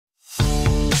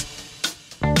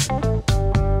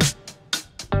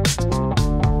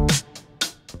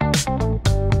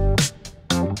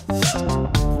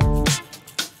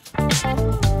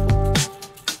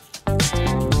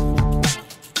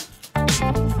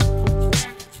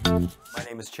My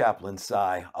name is Chaplain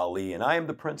Cy Ali, and I am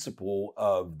the principal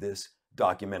of this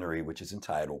documentary, which is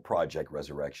entitled Project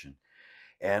Resurrection.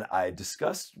 And I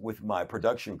discussed with my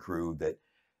production crew that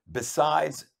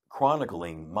besides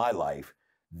chronicling my life,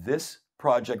 this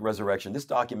Project Resurrection, this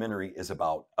documentary is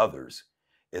about others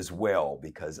as well,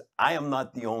 because I am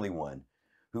not the only one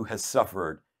who has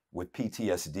suffered with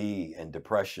PTSD and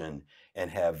depression and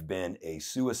have been a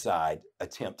suicide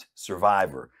attempt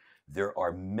survivor. There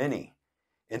are many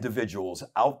individuals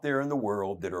out there in the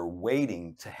world that are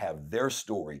waiting to have their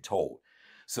story told.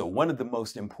 So one of the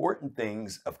most important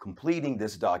things of completing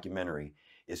this documentary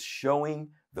is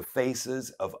showing the faces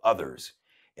of others.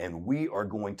 And we are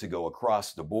going to go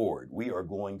across the board. We are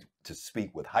going to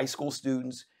speak with high school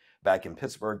students back in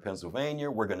Pittsburgh,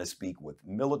 Pennsylvania. We're going to speak with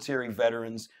military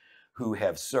veterans who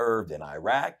have served in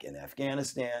Iraq and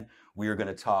Afghanistan. We are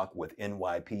going to talk with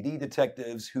NYPD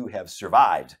detectives who have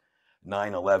survived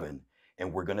 9/11.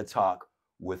 And we're going to talk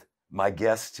with my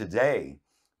guest today,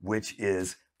 which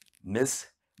is Miss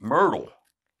Myrtle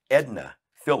Edna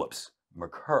Phillips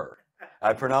McCurr.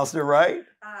 I pronounced it right?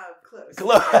 Close.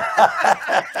 Close.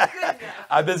 Good enough.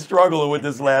 I've been struggling with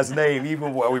this last name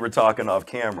even while we were talking off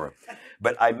camera.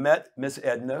 But I met Miss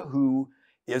Edna, who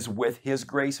is with His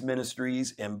Grace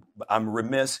Ministries, and I'm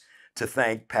remiss to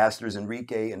thank Pastors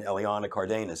Enrique and Eliana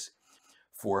Cardenas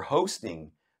for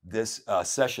hosting this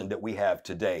session that we have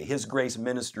today. His Grace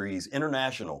Ministries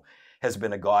International has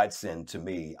been a godsend to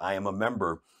me. I am a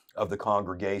member of the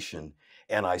congregation,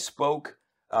 and I spoke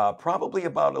probably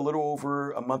about a little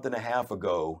over a month and a half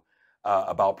ago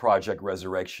about Project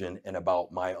Resurrection and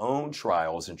about my own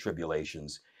trials and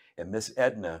tribulations. And Miss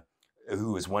Edna,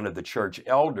 who is one of the church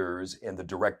elders and the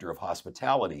director of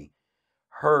hospitality,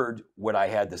 heard what I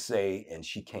had to say, and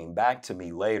she came back to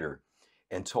me later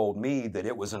and told me that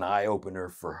it was an eye-opener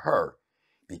for her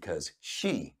because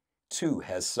she too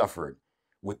has suffered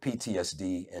with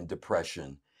PTSD and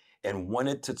depression and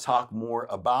wanted to talk more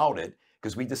about it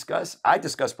because I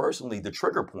discuss personally the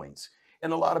trigger points,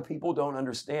 and a lot of people don't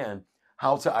understand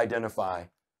how to identify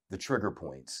the trigger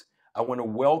points. I want to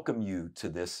welcome you to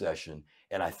this session,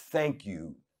 and I thank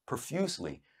you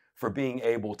profusely for being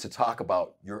able to talk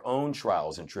about your own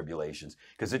trials and tribulations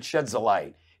because it sheds a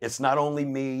light. It's not only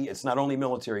me, it's not only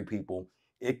military people,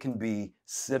 it can be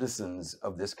citizens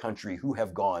of this country who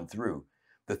have gone through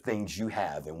the things you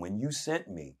have. And when you sent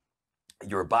me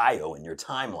your bio and your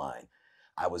timeline,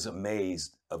 I was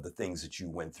amazed of the things that you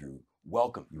went through.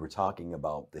 Welcome. You were talking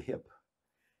about the hip.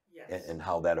 Yes. And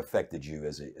how that affected you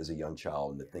as a young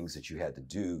child and the things that you had to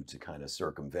do to kind of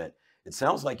circumvent. It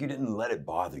sounds like you didn't let it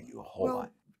bother you a whole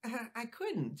lot. I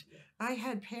couldn't. I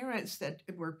had parents that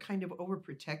were kind of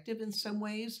overprotective in some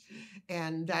ways,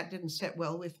 and that didn't sit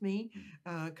well with me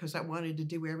because I wanted to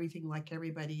do everything like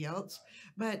everybody else.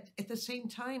 But at the same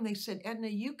time, they said, Edna,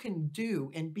 you can do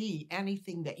and be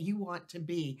anything that you want to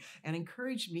be, and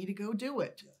encouraged me to go do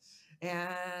it.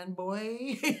 And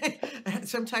boy,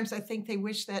 sometimes I think they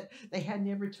wish that they had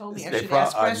never told me I should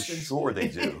ask questions. I'm sure they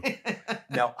do.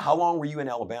 Now, how long were you in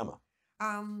Alabama?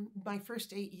 My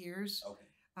first 8 years. Okay.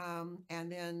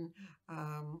 And then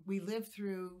we lived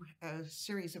through a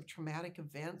series of traumatic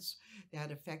events that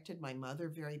affected my mother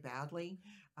very badly.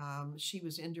 She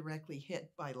was indirectly hit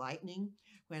by lightning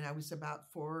when I was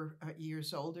about 4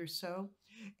 years old or so,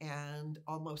 and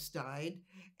almost died.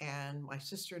 And my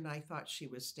sister and I thought she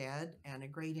was dead. And a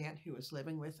great aunt who was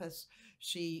living with us,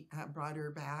 she brought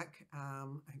her back.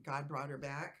 God brought her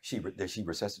back. Did she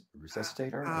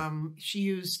resuscitate her? She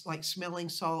used like smelling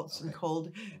salts and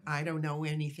cold. I don't know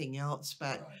anything else,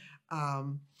 but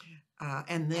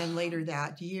and then later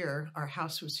that year, our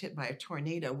house was hit by a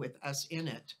tornado with us in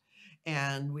it,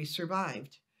 and we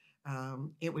survived.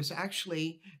 It was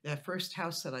actually the first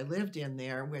house that I lived in.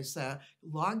 There was a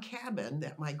log cabin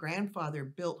that my grandfather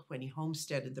built when he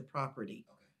homesteaded the property.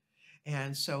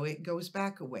 And so it goes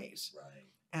back a ways. Right.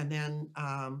 And then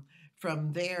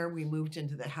from there, we moved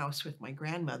into the house with my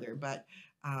grandmother. But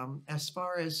as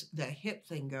far as the hip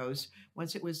thing goes,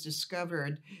 once it was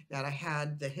discovered that I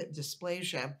had the hip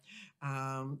dysplasia,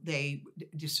 they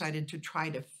decided to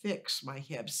try to fix my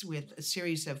hips with a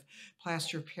series of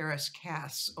plaster Paris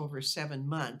casts over 7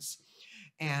 months.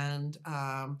 And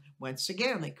once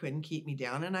again, they couldn't keep me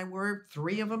down, and I wore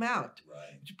 3 of them out,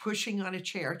 pushing on a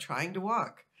chair, trying to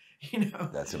walk.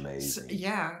 That's amazing. So,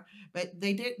 yeah, but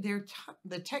they did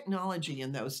the technology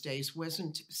in those days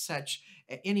wasn't such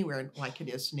anywhere like it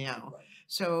is now.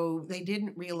 So they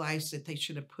didn't realize that they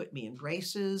should have put me in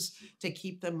braces to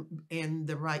keep them in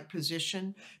the right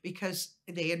position, because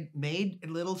they had made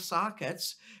little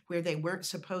sockets where they weren't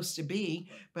supposed to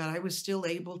be, but I was still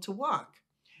able to walk.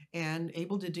 and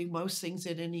able to do most things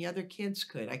that any other kids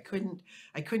could. I couldn't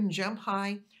jump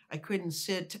high. I couldn't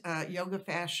sit yoga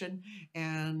fashion,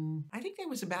 and I think that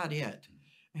was about it.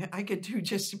 I could do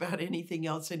just about anything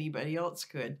else anybody else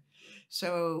could.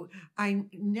 So I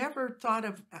never thought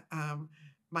of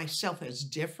myself as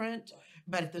different,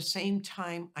 but at the same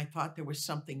time, I thought there was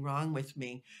something wrong with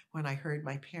me when I heard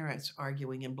my parents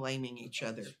arguing and blaming each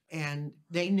other. And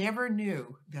they never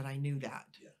knew that I knew that.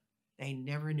 Yeah. They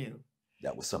never knew.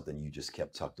 That was something you just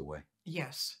kept tucked away.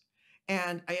 Yes.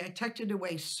 And I tucked it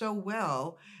away so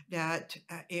well that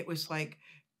it was like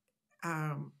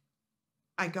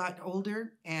I got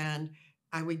older and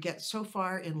I would get so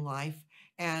far in life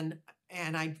and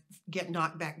I'd get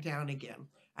knocked back down again.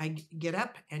 I'd get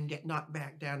up and get knocked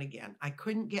back down again. I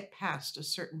couldn't get past a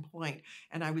certain point,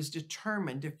 and I was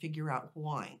determined to figure out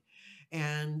why.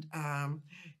 And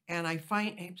I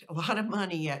find a lot of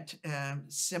money at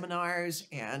seminars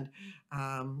and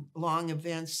long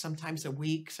events, sometimes a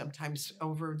week, sometimes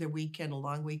over the weekend, a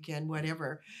long weekend,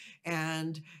 whatever.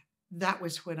 And that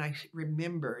was when I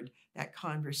remembered that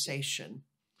conversation,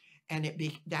 and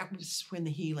that was when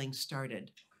the healing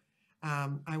started.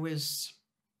 I was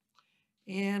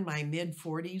in my mid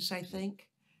 40s, I think,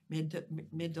 mid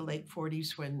to late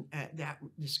 40s when that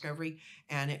discovery,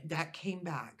 and that came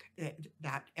back,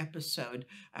 that episode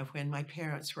of when my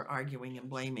parents were arguing and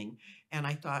blaming. And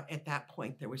I thought at that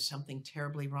point there was something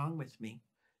terribly wrong with me.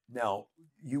 Now,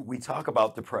 we talk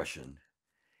about depression,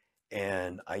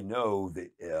 and I know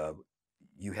that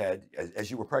you had, as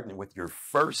you were pregnant with your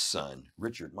first son,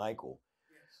 Richard Michael,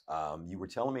 you were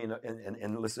telling me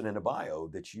and listed in a bio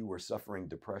that you were suffering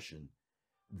depression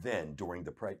then during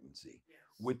the pregnancy. Yes.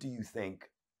 What do you think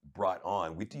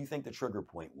what do you think the trigger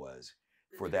point was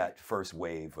for that first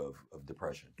wave of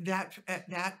depression?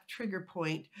 That trigger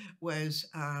point was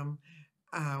the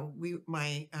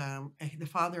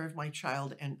father of my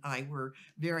child and I were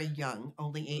very young,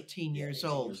 only 18 years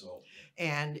old.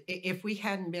 And if we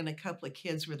hadn't been a couple of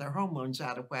kids with our hormones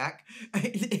out of whack,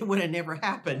 it would have never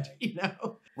happened, you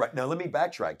know? Right. Now, let me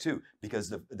backtrack too, because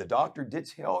the doctor did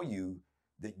tell you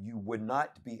that you would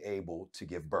not be able to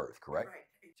give birth, correct?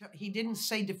 Right. He didn't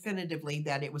say definitively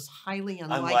that it was highly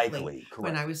unlikely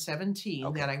when I was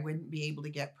 17 that I wouldn't be able to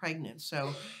get pregnant.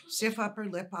 So stiff upper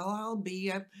lip, I'll be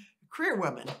a career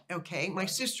woman. Okay. My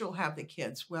sister will have the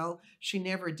kids. Well, she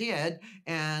never did.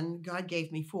 And God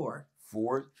gave me 4.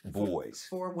 4 boys.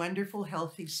 4 wonderful,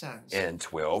 healthy sons. And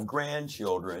 12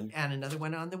 grandchildren. And another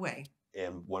one on the way.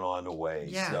 And one on the way.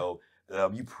 Yeah. So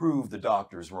you proved the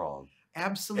doctors wrong.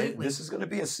 Absolutely. And this is going to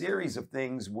be a series of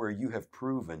things where you have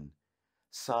proven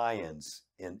science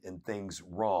and things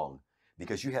wrong,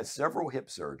 because you had several hip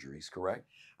surgeries, correct?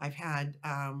 I've had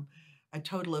a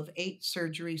total of 8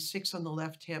 surgeries, 6 on the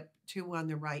left hip, 2 on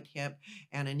the right hip,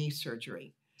 and a knee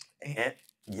surgery. And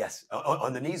yes,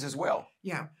 on the knees as well.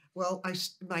 Yeah. Well,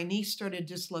 my knee started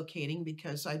dislocating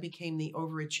because I became the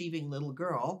overachieving little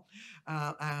girl.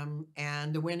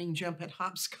 And the winning jump at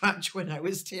hopscotch when I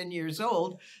was 10 years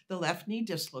old, the left knee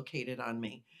dislocated on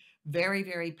me. Very,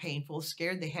 very painful,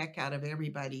 scared the heck out of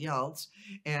everybody else.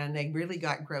 And they really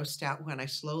got grossed out when I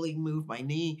slowly moved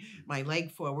my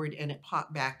leg forward, and it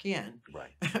popped back in.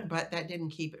 Right. But that didn't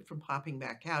keep it from popping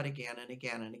back out again and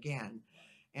again and again.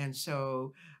 And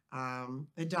so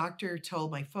the doctor told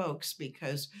my folks,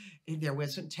 because there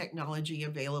wasn't technology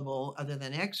available other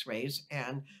than x-rays,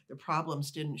 and the problems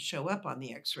didn't show up on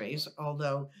the x-rays,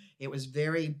 although it was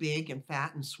very big and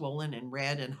fat and swollen and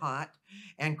red and hot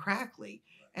and crackly.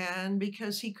 And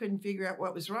because he couldn't figure out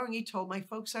what was wrong, he told my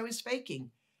folks I was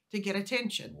faking to get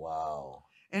attention. Wow.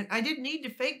 And I didn't need to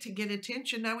fake to get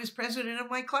attention. I was president of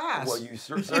my class. Well, you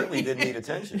certainly didn't need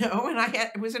attention. No, and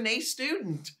I was an A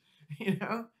student, you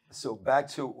know. So back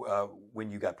to when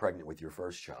you got pregnant with your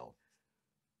first child,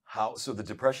 so the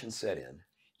depression set in.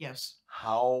 Yes.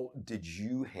 How did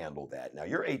you handle that? Now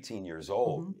you're 18 years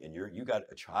old, and you got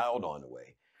a child on the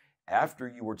way. After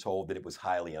you were told that it was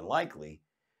highly unlikely,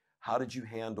 how did you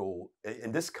handle,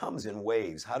 and this comes in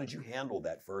waves, how did you handle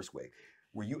that first wave?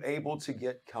 Were you able to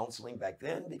get counseling back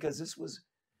then? Because this was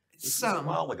a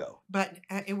while ago. But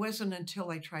it wasn't until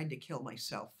I tried to kill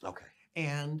myself. Okay.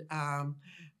 And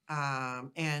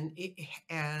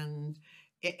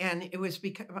it was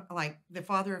because, like, the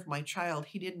father of my child,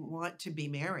 he didn't want to be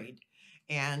married,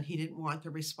 and he didn't want the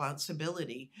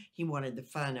responsibility. He wanted the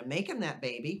fun of making that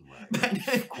baby. Right.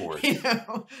 But, of course. you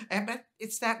know, but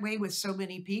it's that way with so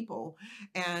many people.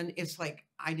 And it's like,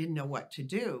 I didn't know what to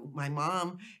do. My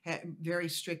mom had very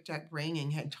strict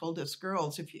upbringing, had told us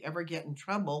girls, if you ever get in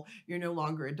trouble, you're no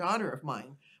longer a daughter of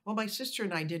mine. Well, my sister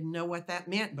and I didn't know what that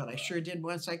meant, but I sure did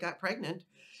once I got pregnant.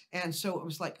 And so it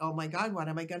was like, oh my God, what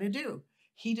am I going to do?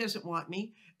 He doesn't want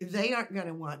me. They aren't going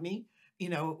to want me, you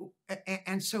know.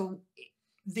 And so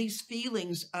these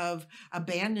feelings of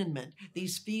abandonment,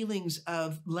 these feelings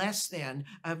of less than,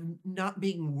 of not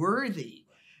being worthy.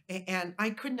 And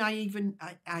I could not even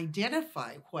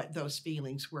identify what those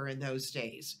feelings were in those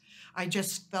days. I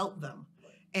just felt them.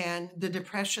 And the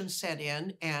depression set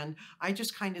in, and I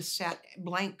just kind of sat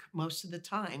blank most of the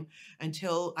time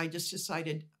until I just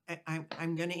decided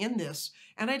I'm going to end this.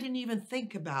 And I didn't even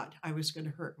think about I was going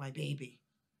to hurt my baby.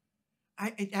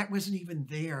 That wasn't even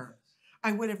there.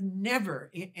 I would have never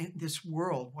in this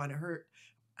world want to hurt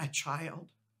a child.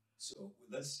 So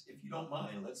let's, if you don't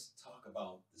mind, let's talk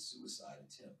about the suicide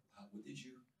attempt.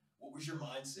 What was your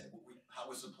mindset? How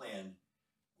was the plan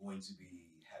going to be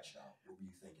hatched out? What were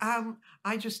you thinking?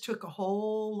 I just took a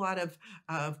whole lot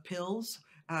of pills,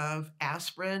 of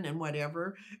aspirin and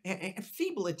whatever, a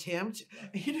feeble attempt.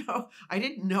 You know, I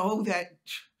didn't know that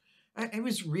I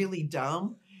was really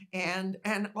dumb. And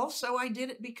also I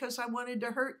did it because I wanted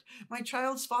to hurt my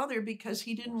child's father because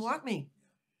he didn't want me.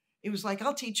 It was like,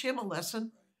 I'll teach him a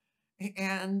lesson.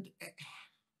 And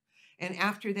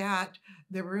after that,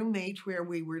 the roommate where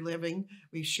we were living,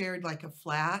 we shared like a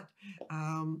flat,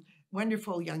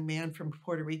 wonderful young man from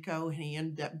Puerto Rico. And he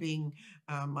ended up being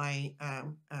my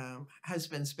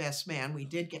husband's best man. We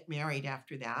did get married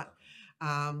after that.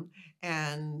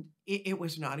 And it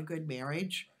was not a good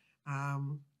marriage.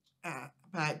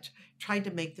 But tried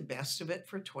to make the best of it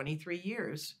for 23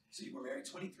 years. So you were married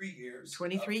 23 years.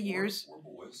 23 years. 4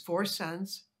 boys. 4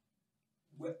 sons.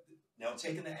 Now,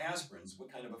 taking the aspirins,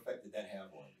 what kind of effect did that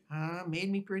have on you?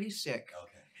 Made me pretty sick.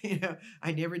 Okay. You know,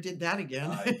 I never did that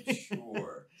again. I'm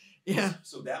sure. Yeah.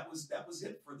 So that was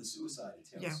it for the suicide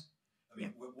attempts. Yeah. I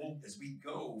mean, we'll, as we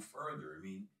go further, I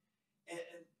mean, and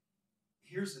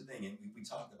here's the thing, and we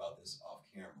talked about this off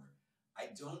camera.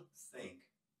 I don't think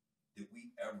that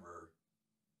we ever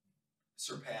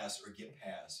surpass or get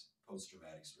past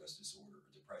post-traumatic stress disorder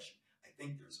or depression. I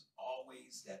think there's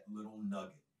always that little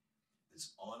nugget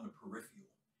that's on the peripheral.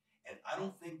 And I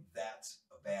don't think that's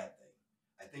a bad thing.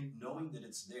 I think knowing that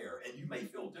it's there, and you may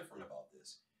feel different about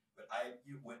this, but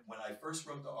when I first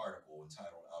wrote the article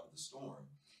entitled Out of the Storm,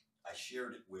 I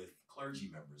shared it with clergy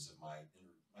members of my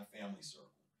family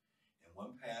circle. And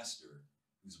one pastor,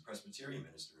 who's a Presbyterian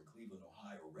minister in Cleveland,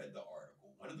 Ohio, read the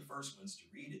article. One of the first ones to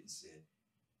read it and said,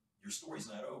 "Your story's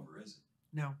not over, is it?"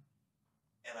 No.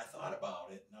 And I thought about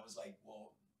it, and I was like,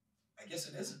 well, I guess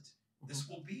it isn't. This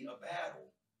will be a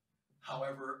battle.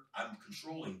 However, I'm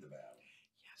controlling the battle.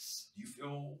 Yes. Do you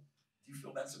feel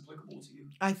that's applicable to you?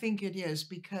 I think it is,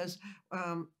 because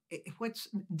what's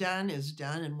done is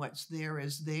done and what's there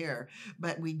is there.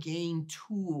 But we gain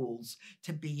tools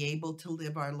to be able to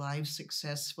live our lives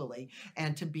successfully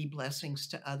and to be blessings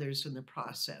to others in the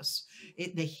process.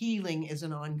 The healing is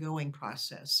an ongoing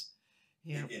process.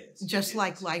 Yeah. It is. Just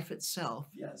like life itself.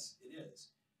 Yes, it is.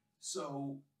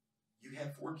 So you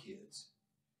had 4 kids.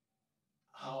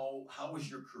 How was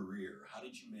your career? How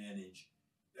did you manage?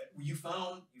 You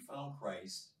found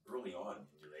Christ early on in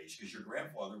your age, because your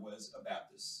grandfather was a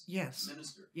Baptist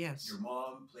minister. Yes. Your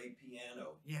mom played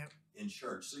piano in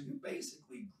church. So you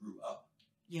basically grew up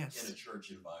in a church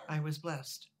environment. I was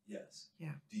blessed. Yes.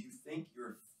 Yeah. Do you think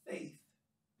your faith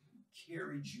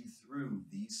carried you through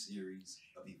these series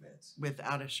of events?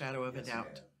 Without a shadow of a doubt.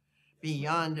 Yes,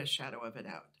 beyond a shadow of a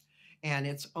doubt. And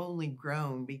it's only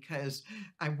grown because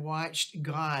I watched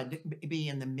God be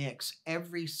in the mix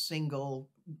every single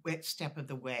step of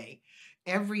the way.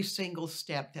 Every single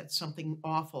step that something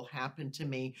awful happened to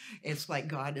me, it's like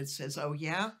God says, oh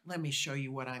yeah, let me show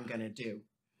you what I'm going to do.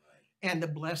 And the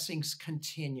blessings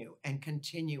continue and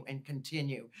continue and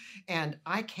continue. And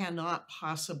I cannot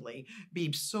possibly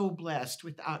be so blessed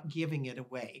without giving it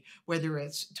away, whether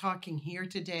it's talking here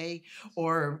today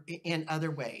or in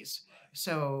other ways.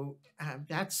 So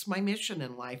that's my mission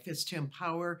in life, is to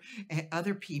empower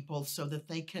other people so that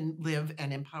they can live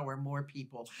and empower more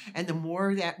people. And the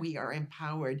more that we are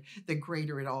empowered, the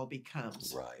greater it all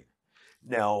becomes. Right.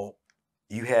 Now,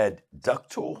 you had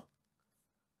ductal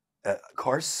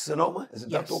carcinoma? Is it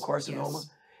ductal carcinoma? Yes.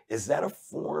 Is that a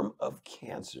form of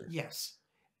cancer? Yes.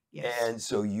 And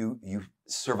so you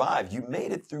survived. You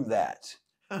made it through that.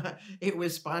 It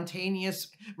was spontaneous,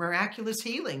 miraculous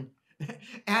healing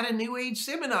at a New Age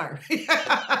seminar.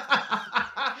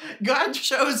 God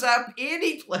shows up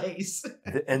any place.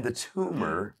 And the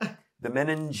tumor, the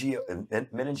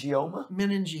meningioma?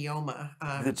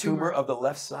 Meningioma. The tumor of the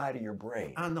left side of your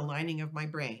brain. On the lining of my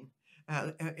brain.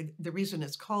 the reason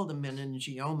it's called a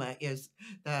meningioma is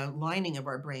the lining of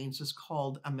our brains is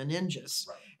called a meninges.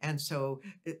 Right. And so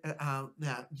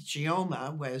the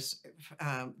geoma was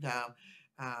the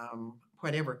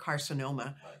whatever carcinoma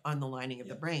Right. on the lining of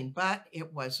the Yes. brain, but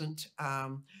it wasn't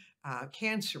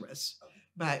cancerous. Okay.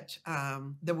 But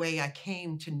the way I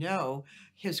came to know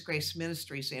His Grace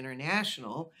Ministries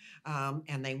International,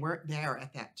 and they weren't there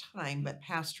at that time, but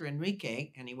Pastor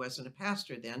Enrique, and he wasn't a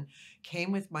pastor then,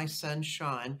 came with my son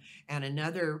Sean and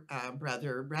another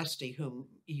brother, Rusty, whom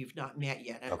you've not met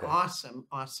yet, an Okay. awesome,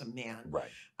 awesome man. Right.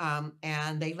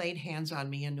 And they laid hands on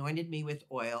me, anointed me with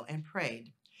oil, and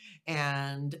prayed.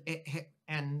 And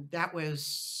that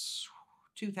was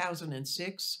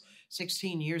 2006,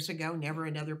 16 years ago, never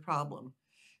another problem.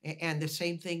 And the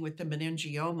same thing with the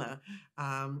meningioma.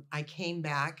 I came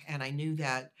back and I knew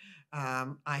that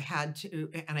I had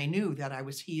to, and I knew that I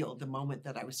was healed the moment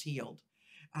that I was healed.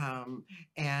 There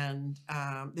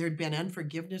had been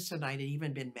unforgiveness and I'd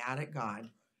even been mad at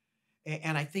God.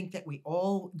 And I think that we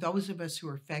all, those of us who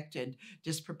are affected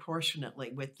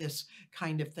disproportionately with this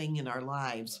kind of thing in our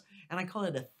lives, and I call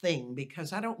it a thing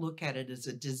because I don't look at it as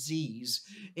a disease.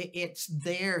 It's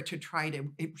there to try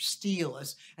to steal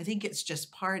us. I think it's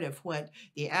just part of what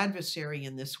the adversary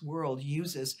in this world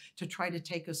uses to try to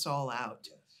take us all out.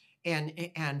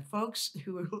 And folks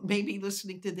who may be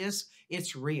listening to this,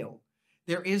 it's real.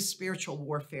 There is spiritual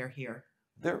warfare here.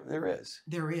 There is.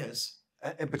 There is.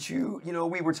 But you know,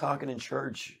 we were talking in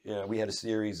church. We had a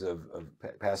series of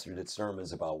pastor did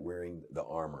sermons about wearing the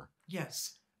armor.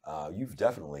 Yes. You've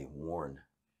definitely worn.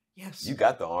 Yes. You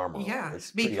got the armor. Yeah,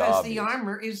 It's pretty because obvious. the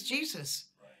armor is Jesus.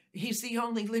 He's the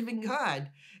only living God.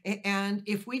 And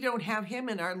if we don't have Him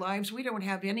in our lives, we don't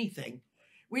have anything.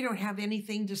 We don't have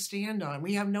anything to stand on.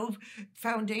 We have no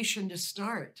foundation to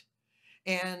start.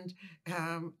 And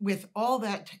with all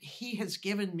that He has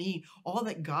given me, all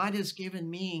that God has given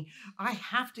me, I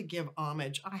have to give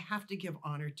homage. I have to give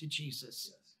honor to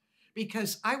Jesus,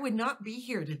 because I would not be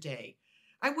here today.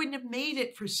 I wouldn't have made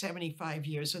it for 75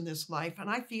 years in this life. And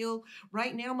I feel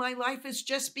right now my life is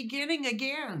just beginning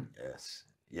again. Yes.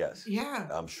 Yes. Yeah.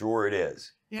 I'm sure it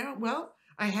is. Yeah. Well,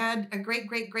 I had a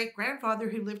great-great-great-grandfather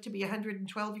who lived to be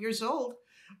 112 years old.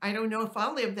 I don't know if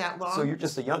I'll live that long. So you're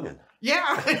just a youngin'.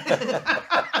 Yeah.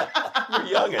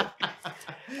 You're youngin'.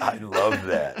 I love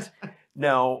that.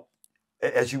 Now,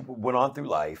 as you went on through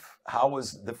life, how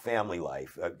was the family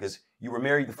life? Because you were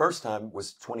married the first time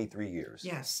was 23 years.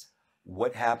 Yes.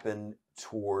 What happened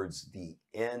towards the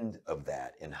end of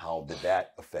that, and how did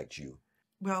that affect you?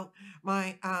 Well,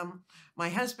 my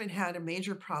husband had a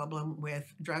major problem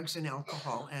with drugs and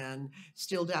alcohol, and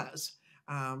still does.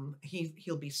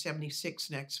 He'll be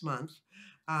 76 next month.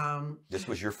 This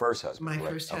was your first husband, My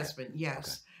correct? first Okay. husband,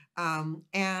 yes.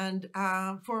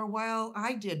 For a while,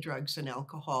 I did drugs and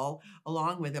alcohol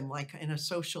along with him, like in a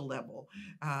social level.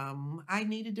 I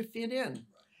needed to fit in.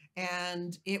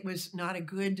 And it was not a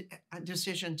good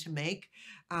decision to make.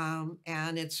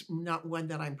 And it's not one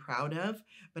that I'm proud of,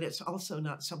 but it's also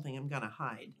not something I'm going to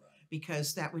hide,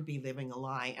 because that would be living a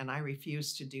lie. And I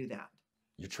refuse to do that.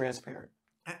 You're transparent.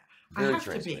 I Very have to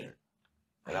be. transparent.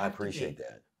 And I have to be. appreciate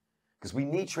that. Because we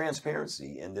need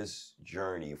transparency in this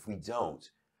journey. If we don't,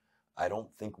 I don't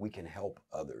think we can help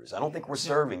others. I don't think we're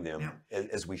serving them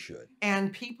as we should.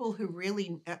 And people who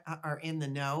really are in the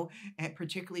know, and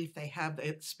particularly if they have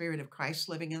the Spirit of Christ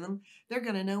living in them, they're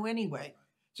going to know anyway.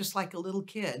 Just like a little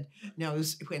kid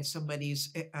knows when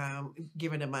somebody's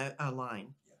given him a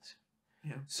line. Yes.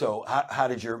 Yeah. So how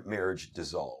did your marriage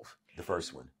dissolve, the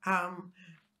first one?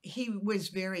 He was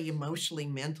very emotionally,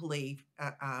 mentally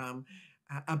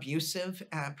abusive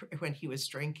when he was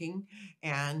drinking,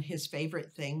 and his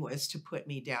favorite thing was to put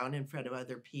me down in front of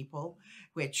other people,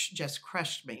 which just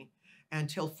crushed me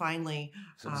until finally.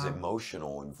 So it was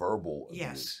emotional and verbal abuse.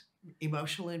 Yes,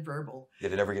 emotional and verbal.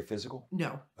 Did it ever get physical?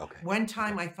 No. Okay. One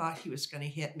time I thought he was going to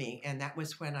hit me, and that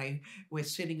was when I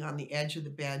was sitting on the edge of the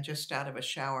bed just out of a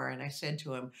shower, and I said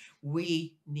to him,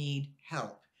 "We need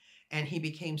help." And he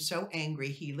became so angry,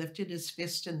 he lifted his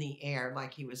fist in the air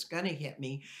like he was going to hit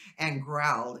me and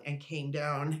growled and came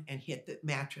down and hit the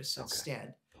mattress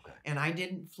instead. Okay. And I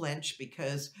didn't flinch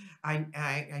because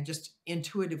I just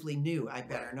intuitively knew I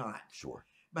better not. Sure.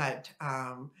 But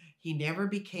he never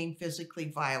became physically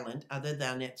violent, other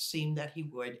than it seemed that he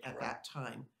would at that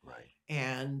time. Right.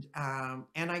 And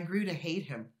I grew to hate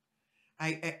him.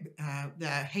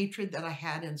 The hatred that I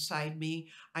had inside me,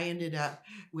 I ended up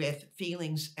with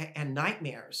feelings and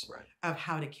nightmares of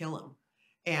how to kill him.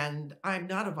 And I'm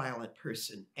not a violent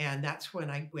person. And that's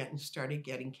when I went and started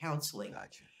getting counseling.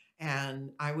 Gotcha.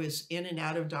 And I was in and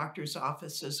out of doctor's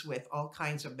offices with all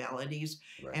kinds of maladies.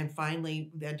 Right. And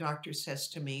finally, the doctor says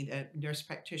to me, the nurse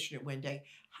practitioner one day,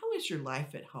 "How is your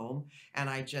life at home?" And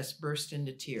I just burst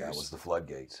into tears. That was the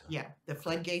floodgates. Huh? Yeah, the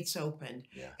floodgates opened.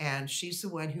 Yeah. And she's the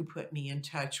one who put me in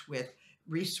touch with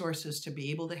resources to be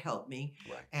able to help me.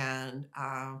 Right. And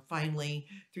finally,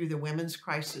 through the Women's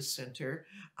Crisis Center,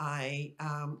 I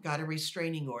got a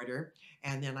restraining order,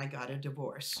 and then I got a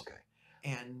divorce. Okay.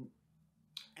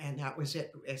 And that was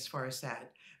it as far as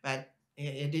that. But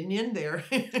it didn't end there.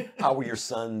 How were your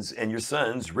sons,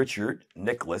 Richard,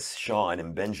 Nicholas, Sean,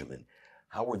 and Benjamin,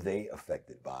 how were they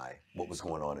affected by what was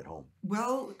going on at home?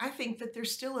 Well, I think that they're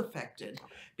still affected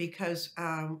because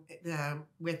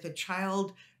with the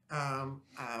child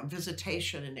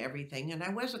visitation and everything, and I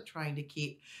wasn't trying to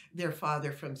keep their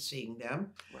father from seeing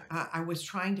them. Right. I was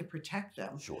trying to protect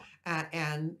them. Sure.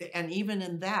 And even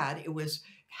in that, it was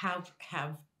have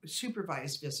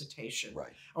supervised visitation.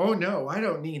 Right. Oh no, I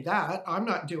don't need that. I'm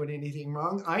not doing anything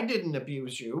wrong. I didn't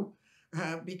abuse you.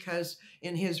 Because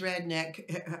in his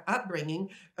redneck upbringing,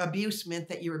 abuse meant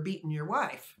that you were beating your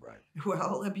wife. Right.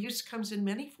 Well, abuse comes in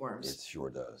many forms. It sure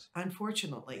does.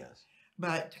 Unfortunately. Yes.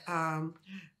 But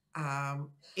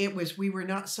we were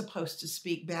not supposed to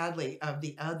speak badly of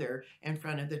the other in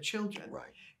front of the children.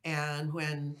 Right. And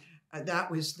when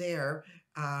that was there,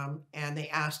 and they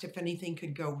asked if anything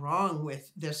could go wrong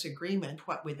with this agreement,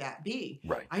 what would that be?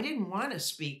 Right. I didn't want to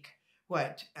speak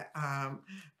what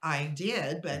I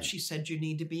did, but she said, "You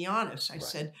need to be honest." I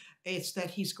said, "It's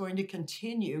that he's going to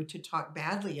continue to talk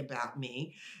badly about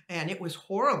me." And it was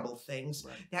horrible things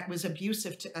that was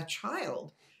abusive to a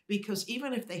child. Because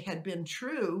even if they had been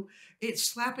true, it's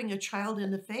slapping a child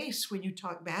in the face when you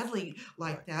talk badly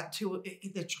like that to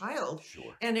the child.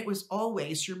 Sure. And it was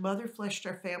always, "Your mother flushed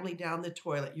our family down the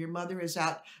toilet. Your mother is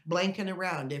out blanking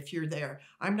around if you're there.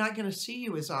 I'm not going to see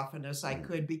you as often as I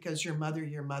could because your mother.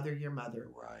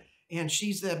 Right. And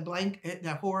she's the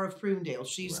whore of Prunedale.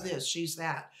 She's this, she's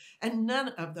that." And none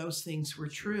of those things were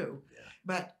true. Yeah.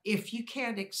 But if you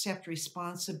can't accept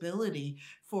responsibility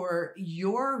for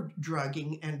your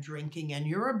drugging and drinking and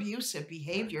your abusive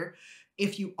behavior,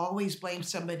 if you always blame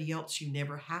somebody else, you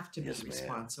never have to be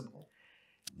responsible.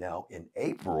 Now, in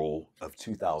April of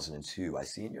 2002, I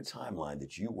see in your timeline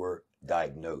that you were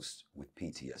diagnosed with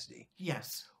PTSD.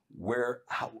 Yes.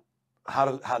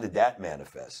 How did that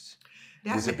manifest?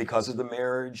 Was it because of the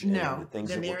marriage? No,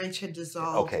 the marriage had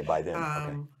dissolved. Okay, by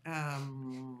then.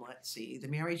 Let's see. The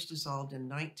marriage dissolved in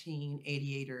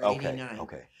 1988 or 89.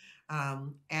 Okay.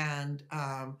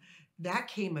 That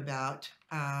came about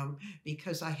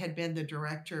because I had been the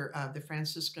director of the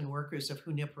Franciscan Workers of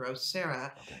Junipero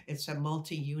Serra. Okay. It's a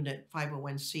multi-unit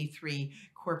 501c3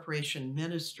 corporation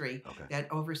ministry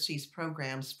that oversees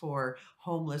programs for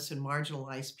homeless and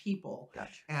marginalized people.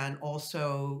 Gotcha. And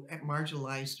also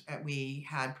marginalized, we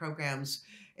had programs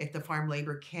at the farm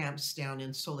labor camps down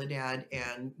in Soledad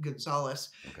and Gonzales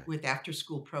with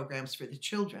after-school programs for the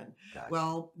children. Gotcha.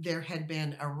 Well, there had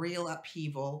been a real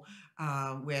upheaval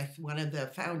with one of the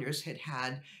founders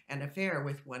had an affair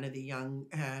with one of the young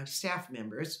staff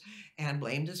members and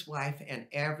blamed his wife, and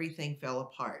everything fell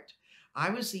apart. I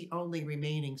was the only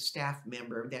remaining staff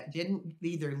member that didn't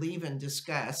either leave in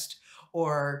disgust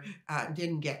or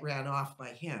didn't get ran off by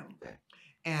him. Okay.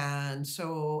 And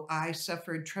so I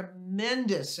suffered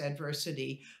tremendous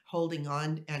adversity holding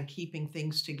on and keeping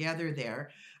things together there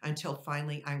until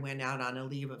finally I went out on a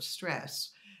leave of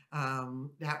stress.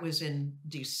 That was in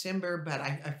December, but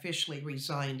I officially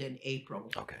resigned in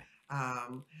April. Okay.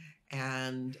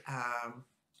 And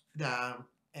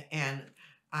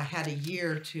I had a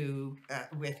year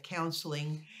with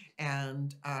counseling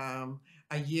and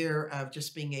a year of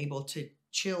just being able to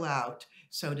chill out,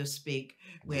 so to speak.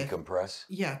 Decompress?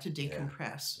 Yeah, to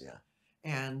decompress. Yeah.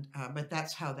 And but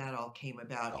that's how that all came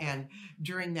about. And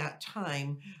during that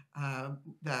time,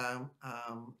 the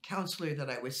counselor that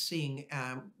I was seeing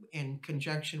in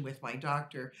conjunction with my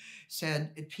doctor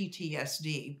said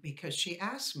PTSD, because she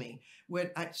asked me,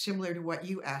 similar to what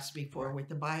you asked me for with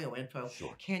the bioinfo,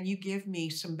 can you give me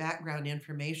some background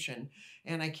information?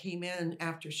 And I came in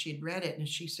after she'd read it, and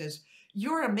she says,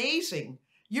 "You're amazing.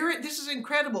 This is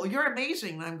incredible. You're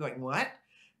amazing." And I'm going, "What?"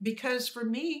 Because for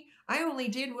me, I only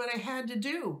did what I had to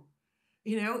do.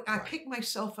 I picked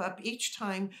myself up each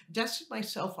time, dusted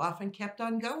myself off, and kept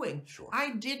on going. Sure.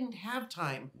 I didn't have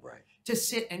time to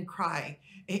sit and cry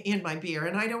in my beer,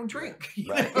 and I don't drink.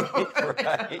 Right,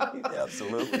 right,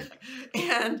 absolutely.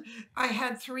 And I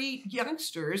had 3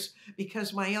 youngsters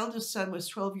because my eldest son was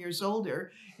 12 years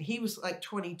older. He was like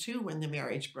 22 when the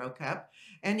marriage broke up.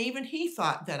 And even he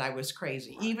thought that I was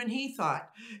crazy. Right. Even he thought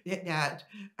that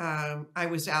I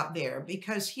was out there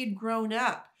because he'd grown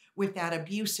up with that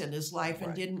abuse in his life and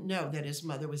Right. didn't know that his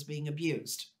mother was being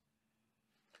abused.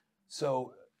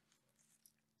 So,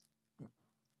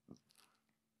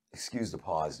 excuse the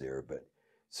pause there, but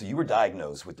so you were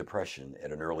diagnosed with depression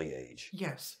at an early age,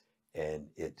 Yes. and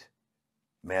it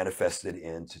manifested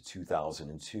into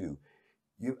 2002.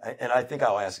 And I think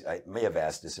I may have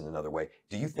asked this in another way.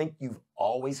 Do you think you've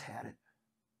always had it?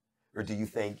 Or do you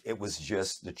think it was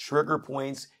just the trigger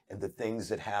points and the things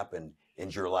that happened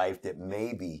in your life that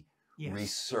maybe Yes.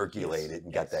 recirculated Yes.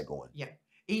 and got Yes. that going? Yeah.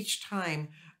 Each time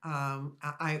I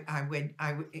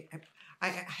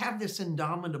have this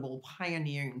indomitable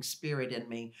pioneering spirit in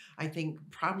me. I think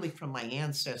probably from my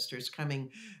ancestors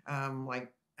coming,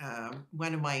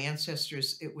 one of my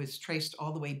ancestors, it was traced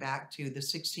all the way back to the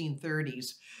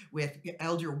 1630s with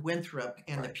Elder Winthrop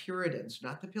and the Right. Puritans,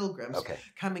 not the Pilgrims, Okay.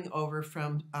 coming over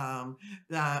from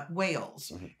the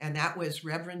Wales. Mhm. And that was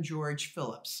Reverend George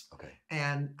Phillips. Okay.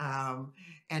 And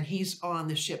he's on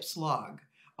the ship's log.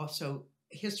 Also,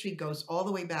 history goes all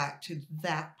the way back to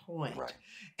that point. Right.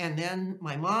 And then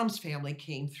my mom's family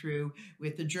came through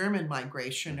with the German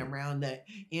migration Mhm. around the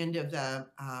end of the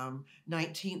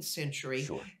 19th century.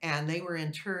 Sure. And they were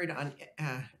interred on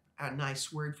a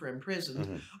nice word for imprisoned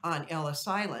Mhm. on Ellis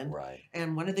Island. Right.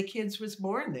 And one of the kids was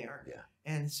born there. Yeah.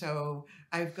 And so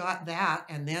I've got that.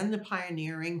 And then the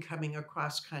pioneering coming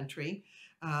across country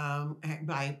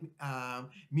by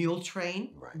mule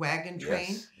train, Right. wagon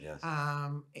train. Yes.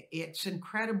 Yes. It's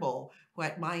incredible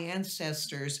what my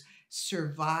ancestors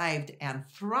survived and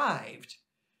thrived.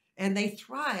 And they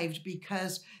thrived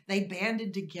because they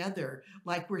banded together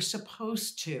like we're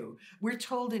supposed to. We're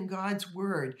told in God's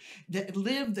word that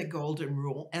live the golden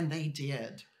rule, and they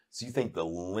did. So you think the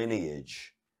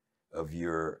lineage of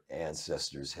your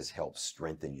ancestors has helped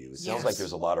strengthen you? It sounds like Yes.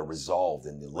 there's a lot of resolve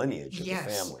in the lineage of Yes.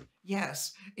 the family.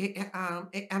 Yes.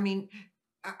 I mean,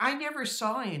 I never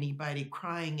saw anybody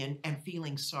crying and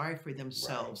feeling sorry for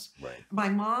themselves. Right. My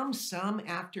mom, some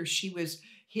after she was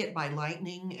hit by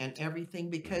lightning and everything,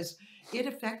 because it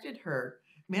affected her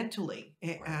mentally.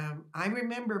 Right. I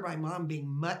remember my mom being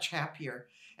much happier,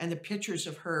 and the pictures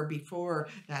of her before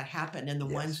that happened and the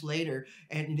Yes. ones later,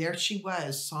 and there she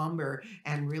was, somber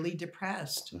and really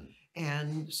depressed. Mhm.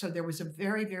 And so there was a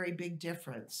very, very big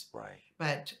difference. Right.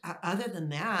 But other than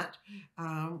that,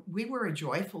 we were a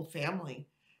joyful family.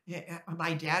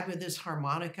 My dad with his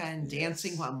harmonica and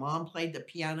dancing Yes. while mom played the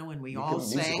piano, and we You all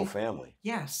became a musical sang. family.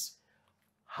 Yes.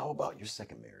 How about your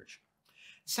second marriage?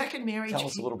 Second marriage. Tell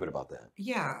us a little bit about that.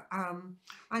 Yeah.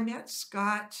 I met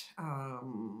Scott.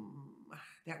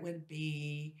 That would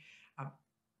be,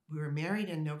 we were married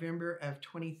in November of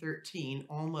 2013,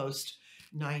 almost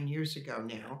 9 years ago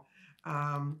now.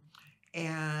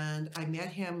 And I met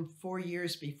him 4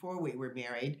 years before we were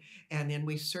married. And then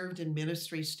we served in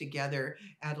ministries together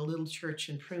at a little church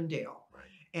in Prunedale.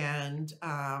 Right.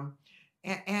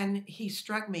 And he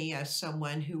struck me as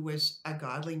someone who was a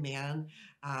godly man,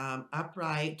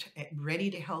 upright, ready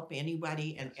to help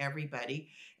anybody and everybody.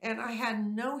 And I had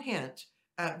no hint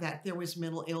that there was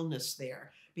mental illness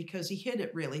there, because he hid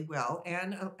it really well.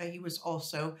 And he was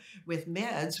also, with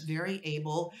meds, very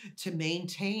able to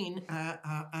maintain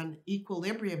an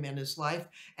equilibrium in his life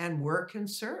and work and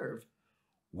serve.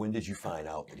 When did you find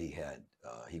out that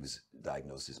he was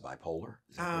diagnosed as bipolar?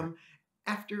 Is that correct?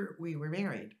 After we were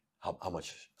married. How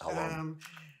long?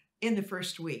 In the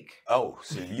first week. Oh,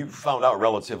 so you found out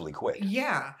relatively quick.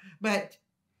 Yeah, but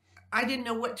I didn't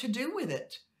know what to do with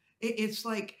it. It's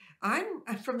like, I'm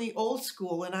from the old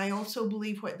school, and I also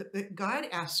believe that God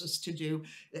asks us to do,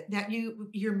 that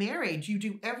you're married, you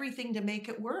do everything to make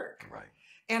it work. Right.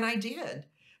 And I did,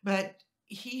 but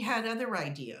he had other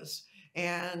ideas.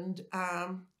 And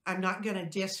I'm not going to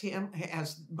diss him,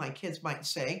 as my kids might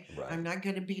say. Right. I'm not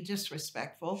going to be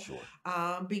disrespectful. Sure.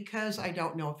 Because I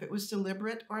don't know if it was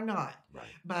deliberate or not. Right.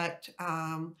 But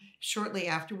shortly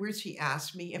afterwards, he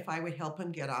asked me if I would help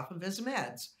him get off of his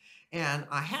meds. And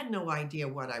I had no idea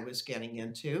what I was getting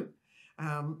into.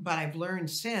 But I've learned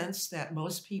since that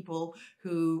most people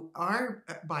who are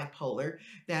bipolar,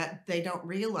 that they don't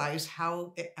realize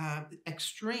how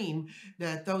extreme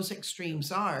that those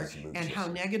extremes are, and how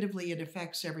negatively it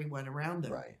affects everyone around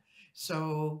them. Right.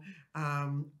 So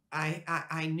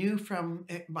I knew from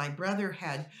my brother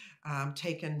had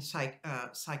taken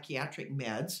psychiatric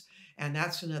meds, and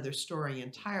that's another story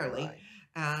entirely. Right.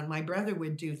 My brother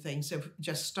would do things of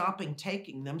just stopping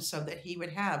taking them so that he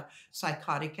would have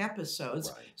psychotic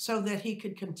episodes Right. so that he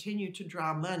could continue to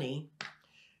draw money.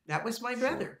 That was my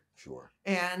brother. Sure.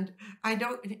 And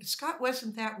Scott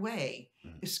wasn't that way.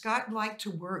 Scott liked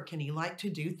to work and he liked to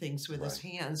do things with his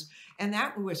hands. And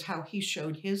that was how he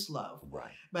showed his love.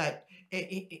 Right. But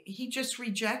he just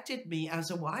rejected me as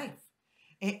a wife.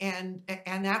 And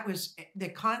that was the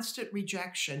constant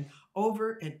rejection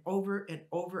over and over and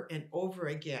over and over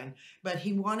again. But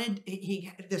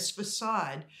he had this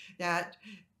facade that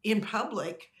in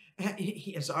public,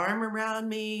 his arm around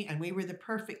me, and we were the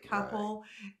perfect couple.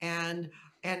 Right.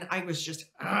 And I was just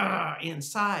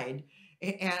inside.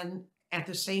 And at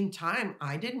the same time,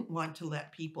 I didn't want to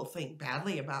let people think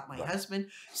badly about my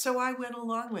husband. So I went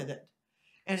along with it.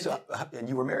 And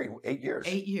you were married 8 years.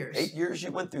 8 years. 8 years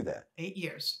you went through that. 8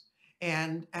 years.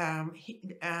 And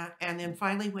then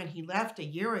finally, when he left a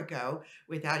year ago,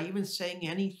 without even saying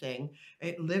anything,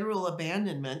 literal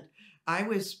abandonment, I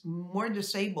was more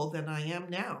disabled than I am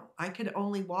now. I could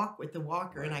only walk with the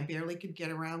walker, and I barely could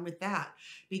get around with that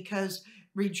because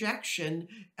rejection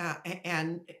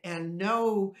and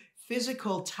no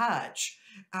physical touch,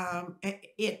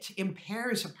 it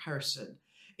impairs a person.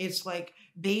 It's like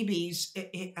babies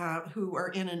who are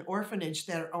in an orphanage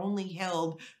that are only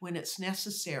held when it's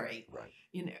necessary. Right.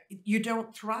 You know, you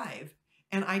don't thrive,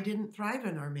 and I didn't thrive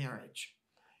in our marriage.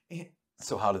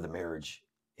 So how did the marriage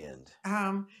end?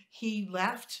 He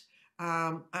left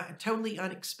totally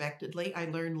unexpectedly. I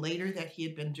learned later that he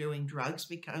had been doing drugs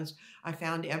because I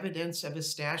found evidence of a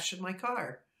stash in my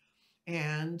car,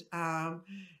 and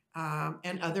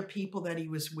other people that he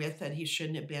was with that he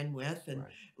shouldn't have been with, and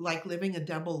like living a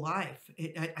double life.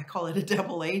 I call it a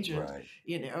double agent. Right.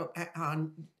 You know,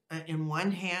 in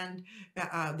one hand,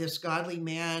 this godly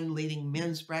man leading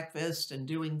men's breakfast and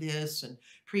doing this and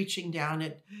preaching down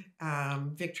at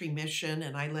Victory Mission,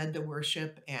 and I led the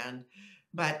worship.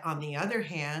 But on the other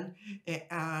hand,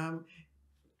 the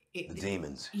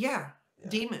demons. Yeah,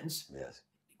 demons. Yes,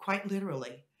 quite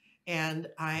literally. And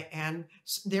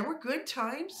there were good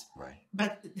times,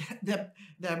 but the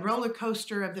roller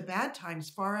coaster of the bad times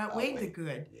far outweighed the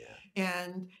good. Yeah.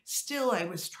 And still I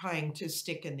was trying to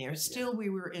stick in there. Still we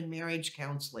were in marriage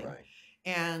counseling. Right.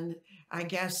 And I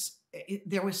guess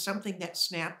there was something that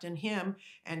snapped in him,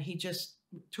 and he just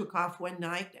took off one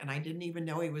night, and I didn't even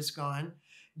know he was gone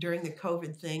during the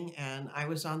COVID thing. And I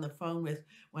was on the phone with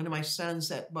one of my sons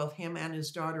that both him and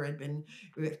his daughter had been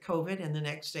with COVID. And the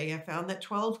next day I found that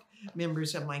 12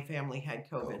 members of my family had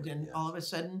COVID. And all of a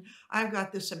sudden I've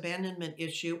got this abandonment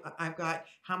issue. I've got,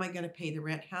 how am I going to pay the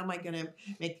rent? How am I going to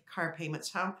make the car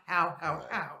payments? How?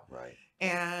 Right.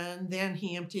 And then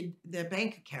he emptied the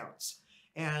bank accounts.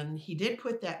 And he did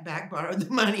put that back, borrowed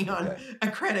the money on a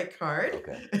credit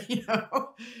card, you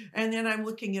know. And then I'm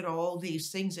looking at all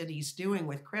these things that he's doing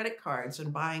with credit cards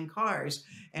and buying cars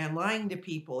and lying to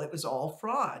people. It was all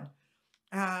fraud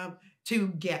to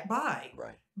get by.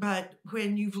 Right. But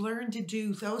when you've learned to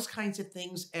do those kinds of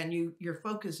things and your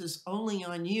focus is only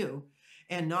on you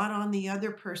and not on the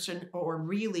other person, or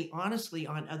really honestly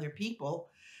on other people,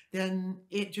 then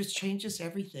it just changes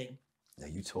everything. Now,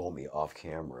 you told me off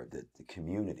camera that the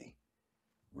community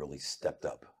really stepped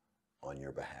up on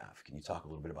your behalf. Can you talk a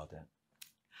little bit about that?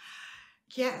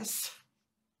 Yes.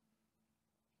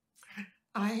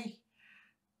 I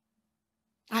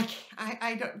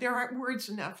don't, there aren't words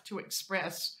enough to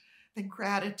express the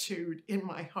gratitude in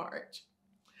my heart.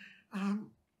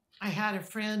 I had a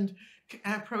friend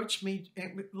approach me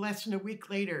less than a week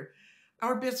later.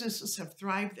 Our businesses have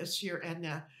thrived this year,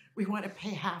 Edna. We want to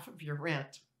pay half of your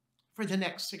rent for the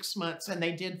next 6 months, and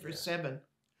they did for 7.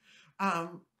 I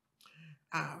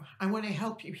want to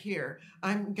help you here.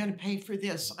 I'm going to pay for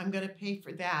this. I'm going to pay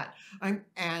for that.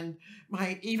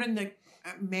 Even the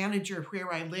manager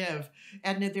where I live,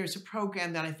 Edna, there's a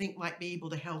program that I think might be able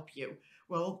to help you.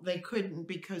 Well, they couldn't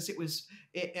because it was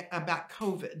about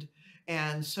COVID,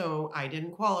 and so I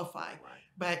didn't qualify. Right.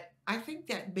 But I think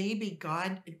that maybe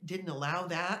God didn't allow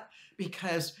that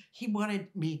because he wanted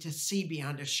me to see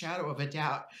beyond a shadow of a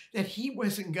doubt that he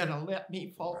wasn't going to let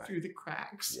me fall through the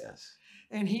cracks. Yes.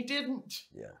 And he didn't.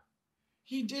 Yeah.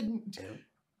 He didn't. And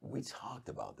we talked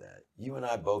about that. You and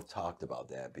I both talked about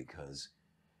that because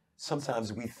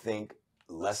sometimes we think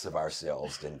less of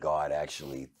ourselves than God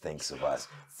actually thinks of us.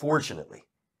 Fortunately.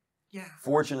 Yeah.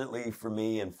 Fortunately for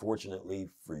me and fortunately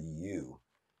for you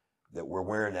that we're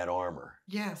wearing that armor.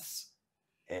 Yes.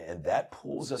 And that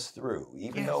pulls us through,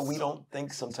 even though we don't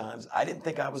think sometimes. I didn't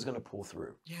think I was going to pull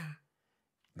through. Yeah.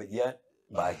 But yet,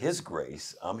 by his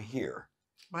grace, I'm here.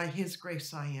 By his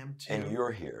grace, I am too. And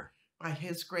you're here. By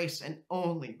his grace and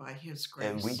only by his grace.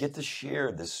 And we get to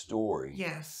share this story.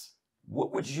 Yes.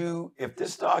 What would you, if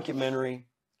this documentary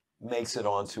makes it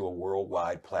onto a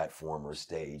worldwide platform or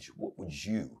stage, what would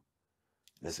you,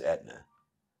 Miss Edna,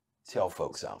 tell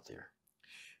folks out there?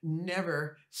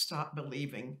 Never stop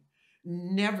believing.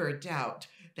 Never doubt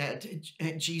that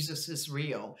Jesus is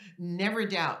real. Never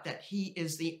doubt that he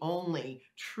is the only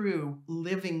true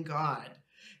living God.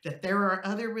 That there are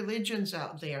other religions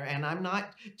out there, and I'm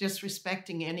not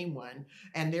disrespecting anyone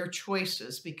and their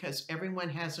choices, because everyone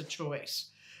has a choice.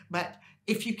 But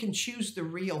if you can choose the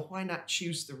real, why not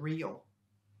choose the real?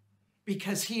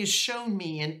 Because he has shown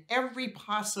me in every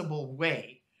possible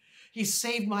way. He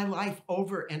saved my life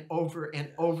over and over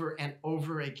and over and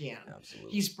over again.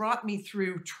 Absolutely. He's brought me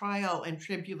through trial and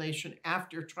tribulation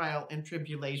after trial and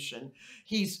tribulation.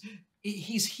 He's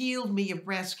healed me of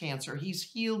breast cancer. He's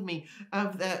healed me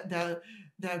of the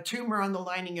tumor on the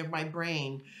lining of my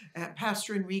brain.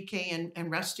 Pastor Enrique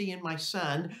and Rusty and my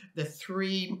son, the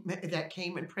three that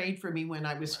came and prayed for me when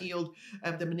I was healed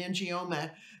of the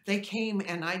meningioma, they came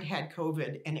and I'd had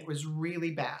COVID and it was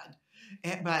really bad.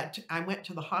 But I went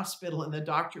to the hospital and the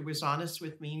doctor was honest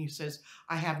with me and he says,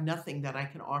 I have nothing that I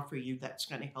can offer you that's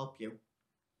going to help you.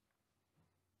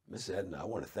 Miss Edna, I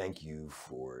want to thank you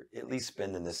for at least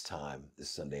spending this time this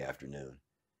Sunday afternoon,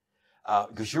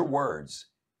 because your words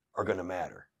are going to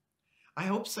matter. I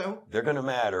hope so. They're going to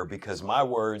matter because my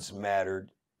words mattered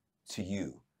to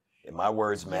you and my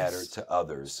words matter to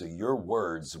others. So your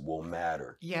words will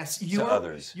matter to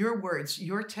others. Your words,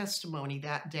 your testimony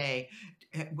that day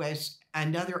was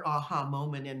another aha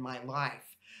moment in my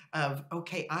life of,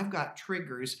 okay, I've got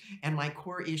triggers and my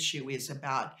core issue is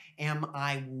about, am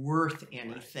I worth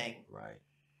anything? Right.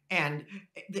 And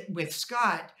with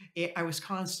Scott, I was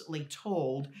constantly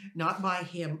told, not by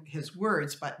his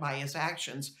words, but by his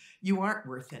actions, you aren't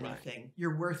worth anything. Right.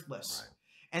 You're worthless.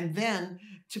 Right. And then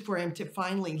for him to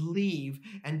finally leave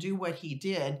and do what he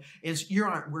did is, you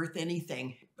aren't worth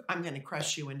anything. I'm going to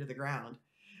crush you into the ground.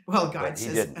 Well, God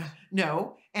says,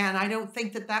 no. And I don't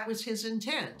think that was his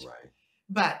intent. Right.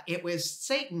 But it was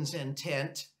Satan's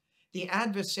intent, the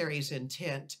adversary's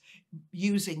intent,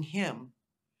 using him.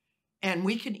 And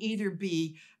we can either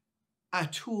be a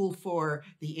tool for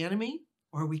the enemy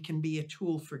or we can be a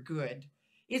tool for good.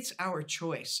 It's our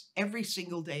choice every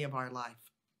single day of our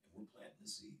life. And we're planting the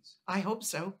seeds. I hope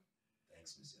so.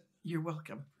 Thanks, Ms. Edna. You're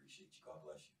welcome. Appreciate you. God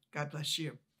bless you. God bless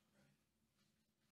you.